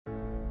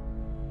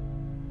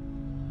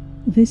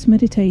This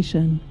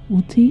meditation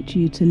will teach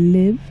you to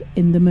live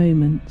in the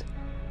moment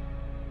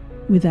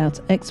without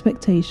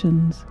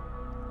expectations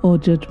or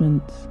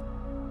judgments.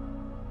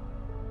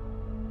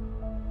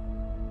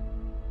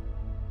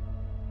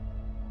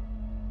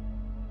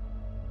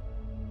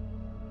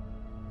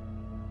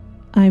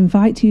 I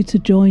invite you to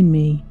join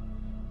me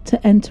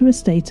to enter a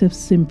state of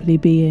simply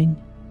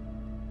being,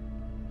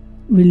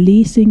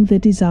 releasing the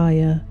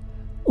desire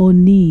or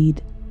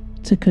need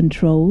to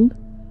control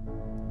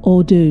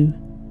or do,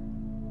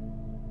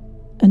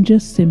 and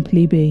just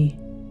simply be.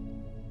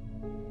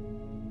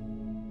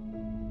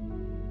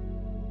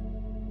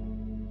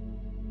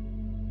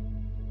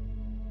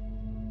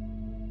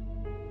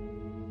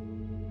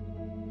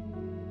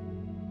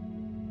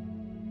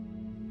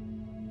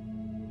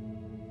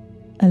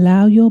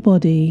 Allow your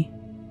body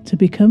to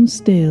become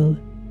still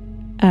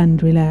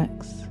and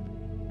relax,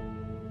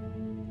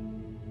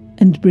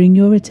 and bring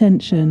your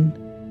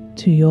attention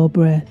to your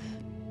breath.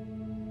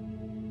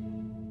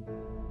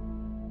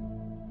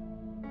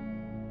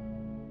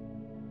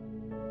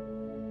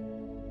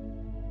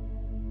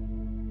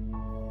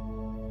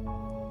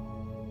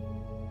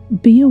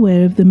 Be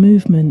aware of the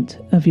movement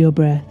of your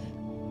breath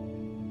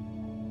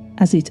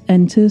as it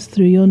enters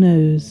through your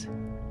nose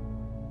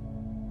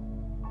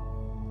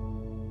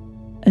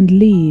and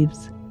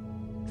leaves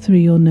through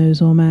your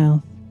nose or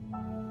mouth.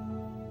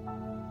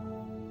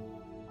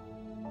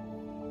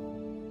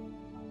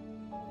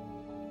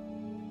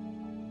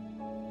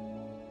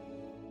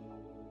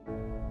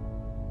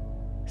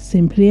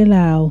 Simply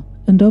allow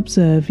and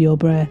observe your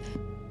breath.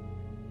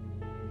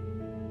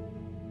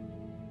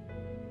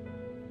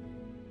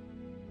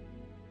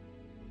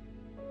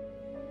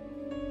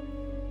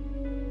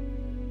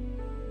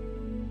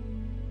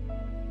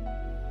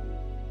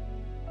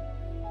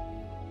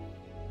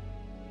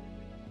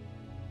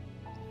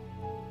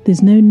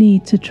 There's no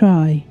need to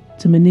try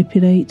to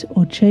manipulate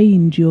or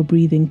change your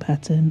breathing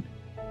pattern.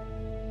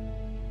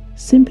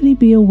 Simply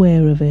be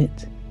aware of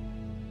it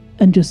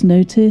and just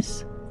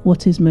notice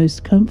what is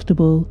most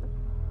comfortable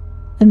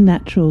and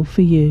natural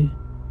for you.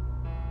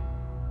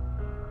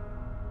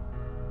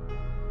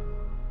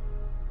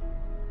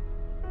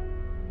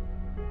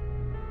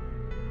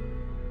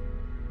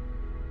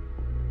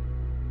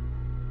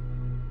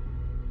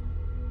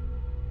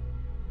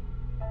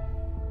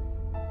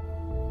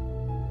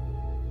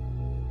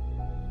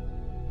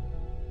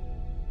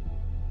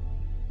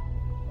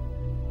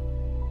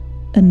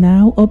 And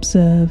now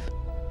observe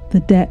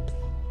the depth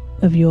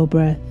of your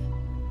breath.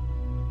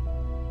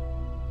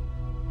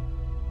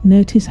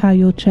 Notice how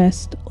your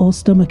chest or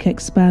stomach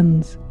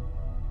expands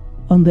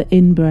on the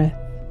in-breath,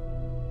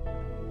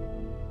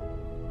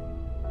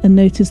 and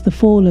notice the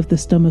fall of the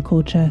stomach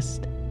or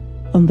chest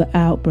on the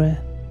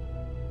out-breath.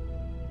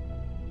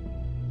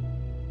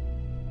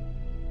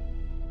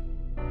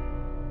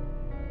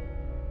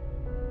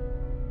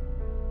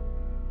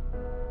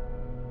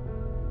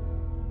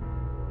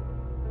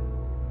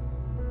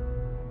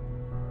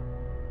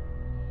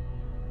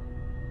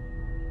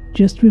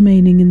 Just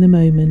remaining in the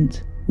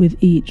moment with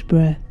each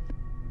breath.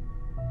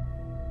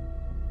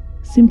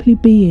 Simply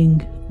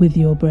being with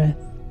your breath.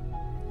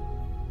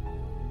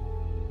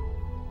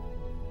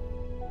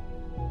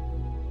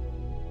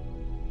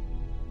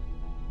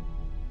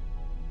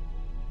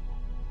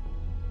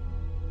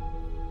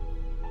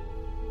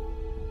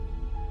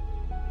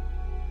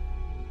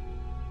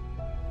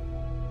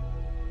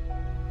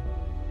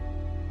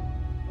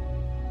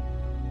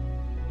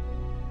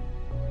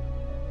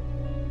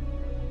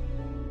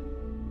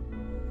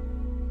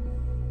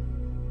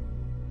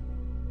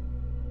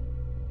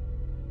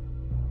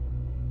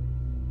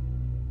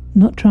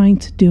 Not trying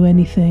to do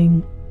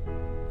anything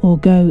or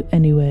go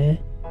anywhere.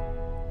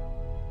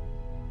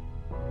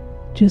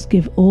 Just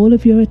give all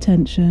of your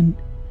attention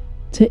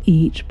to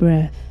each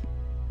breath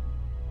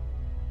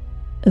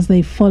as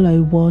they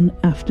follow one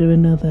after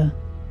another.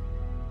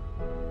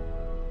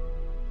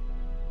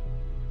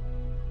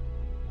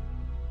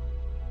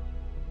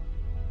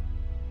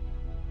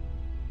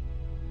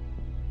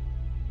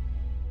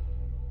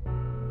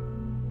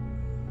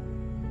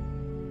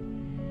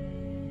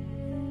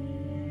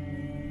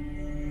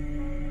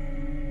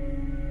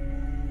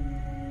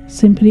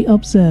 Simply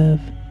observe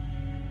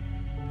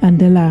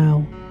and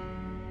allow.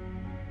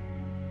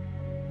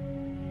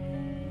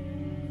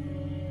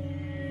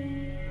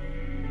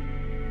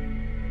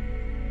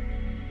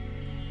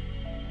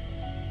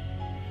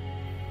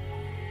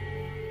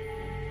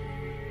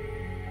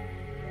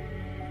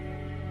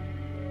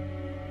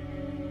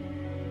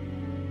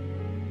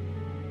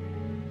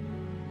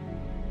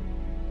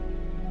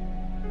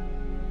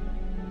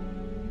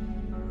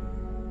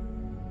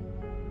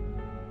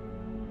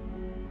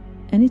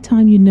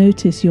 Anytime you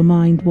notice your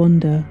mind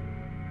wander,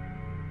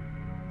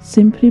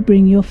 simply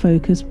bring your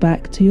focus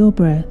back to your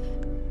breath,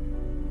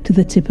 to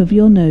the tip of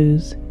your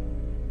nose,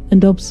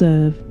 and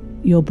observe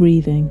your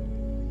breathing.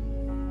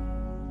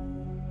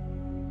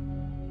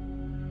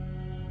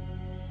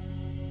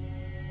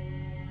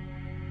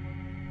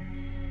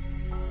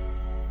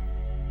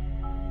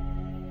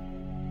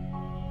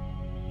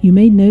 You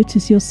may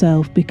notice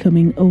yourself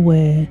becoming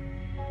aware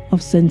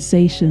of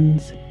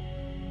sensations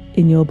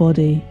in your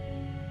body.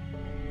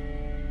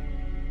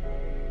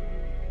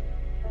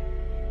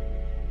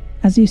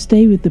 As you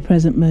stay with the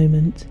present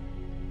moment,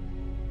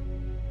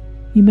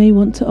 you may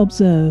want to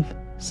observe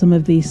some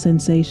of these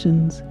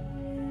sensations.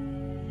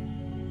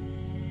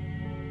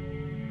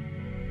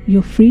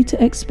 You're free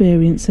to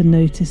experience and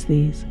notice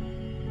these.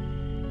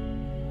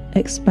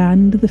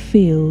 Expand the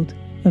field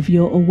of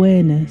your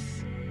awareness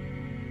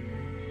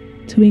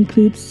to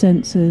include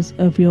sensors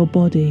of your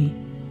body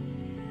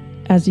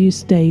as you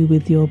stay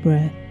with your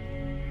breath.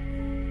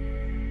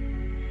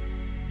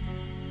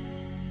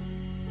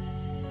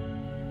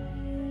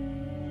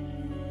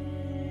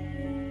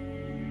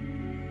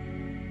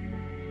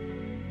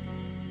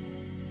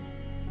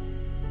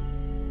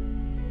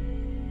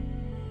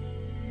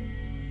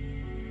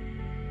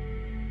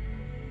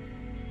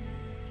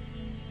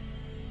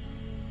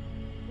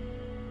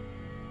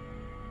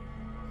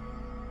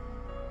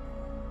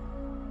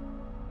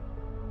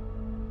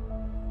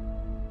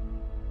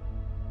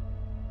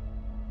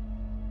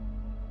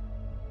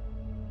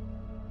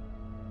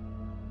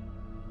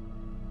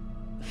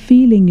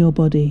 Feeling your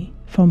body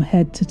from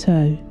head to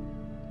toe,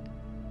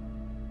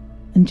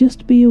 and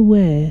just be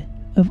aware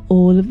of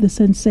all of the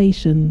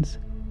sensations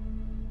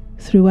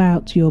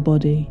throughout your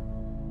body.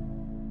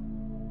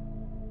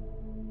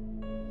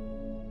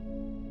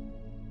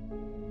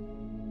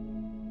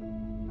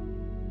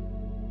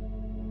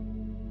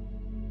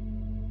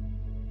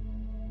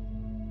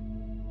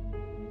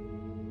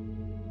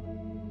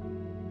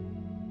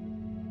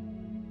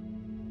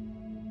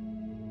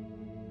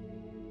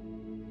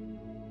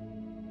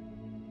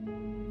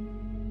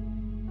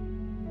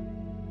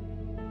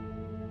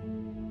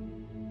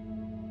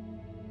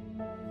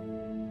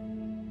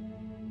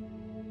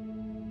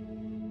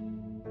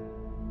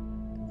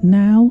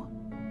 Now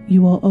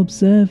you are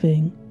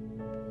observing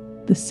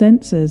the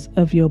senses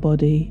of your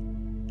body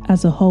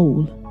as a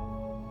whole,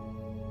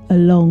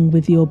 along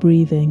with your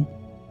breathing.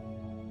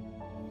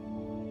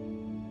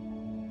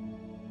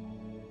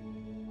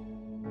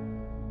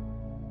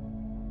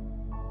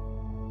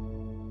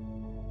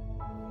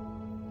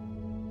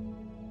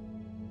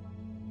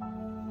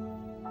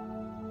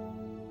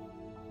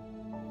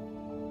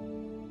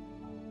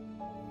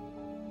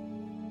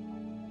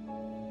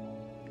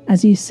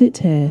 As you sit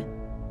here,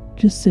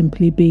 just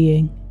simply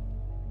being,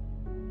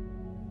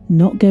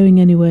 not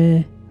going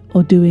anywhere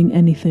or doing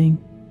anything,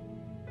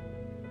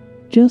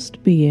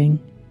 just being.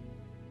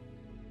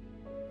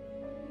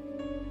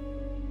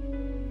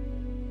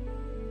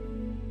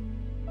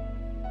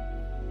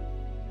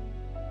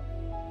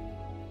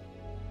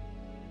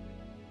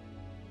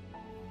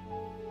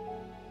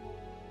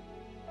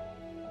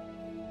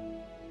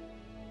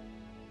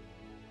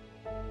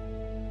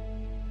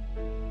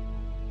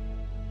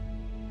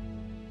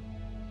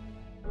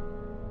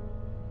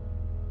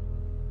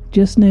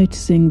 Just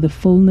noticing the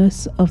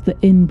fullness of the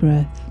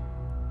in-breath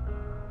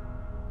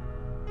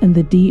and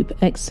the deep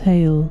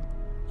exhale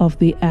of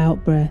the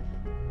out-breath.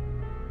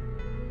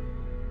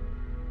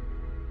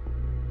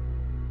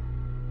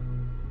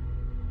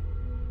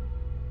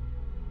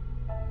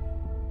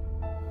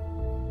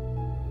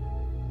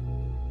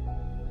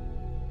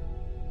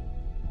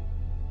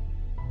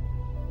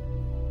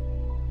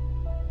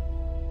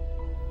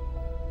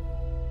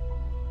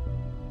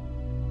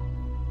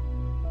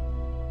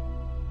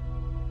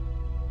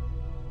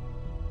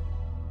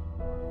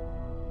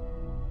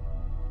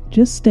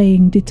 Just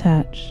staying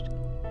detached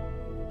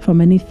from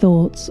any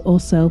thoughts or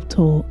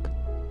self-talk.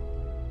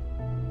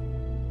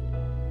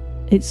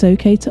 It's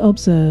okay to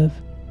observe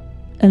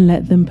and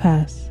let them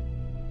pass.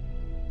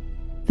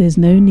 There's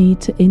no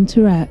need to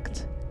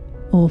interact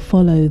or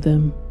follow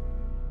them.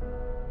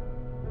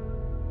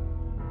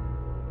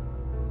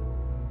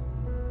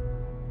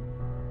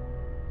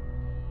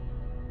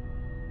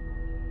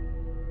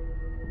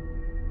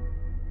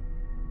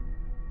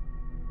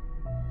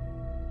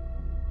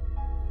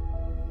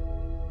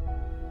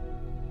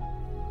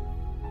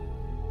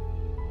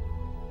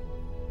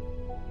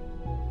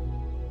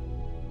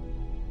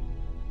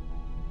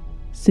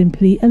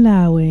 Simply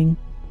allowing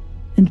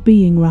and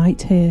being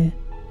right here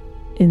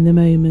in the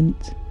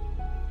moment.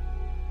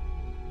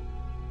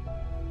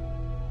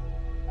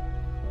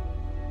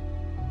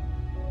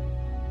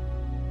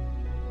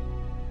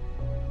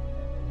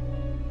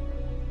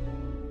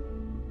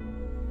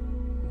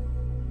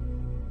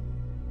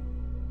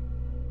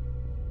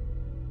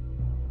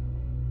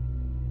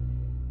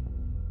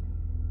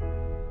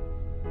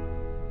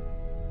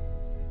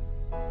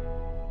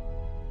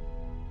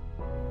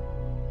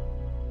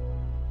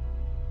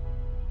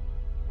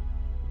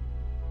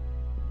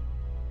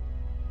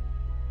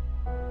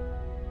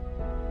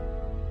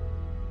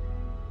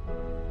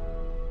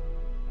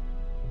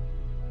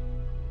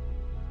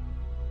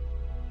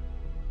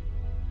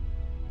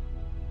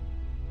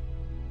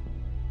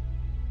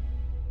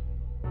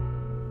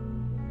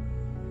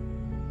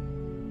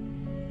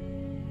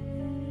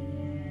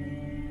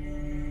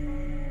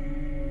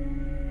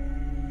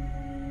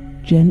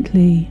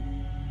 Gently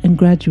and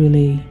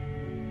gradually,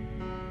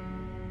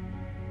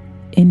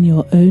 In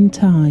your own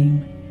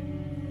time,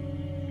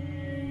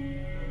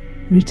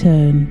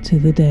 return to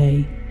the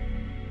day.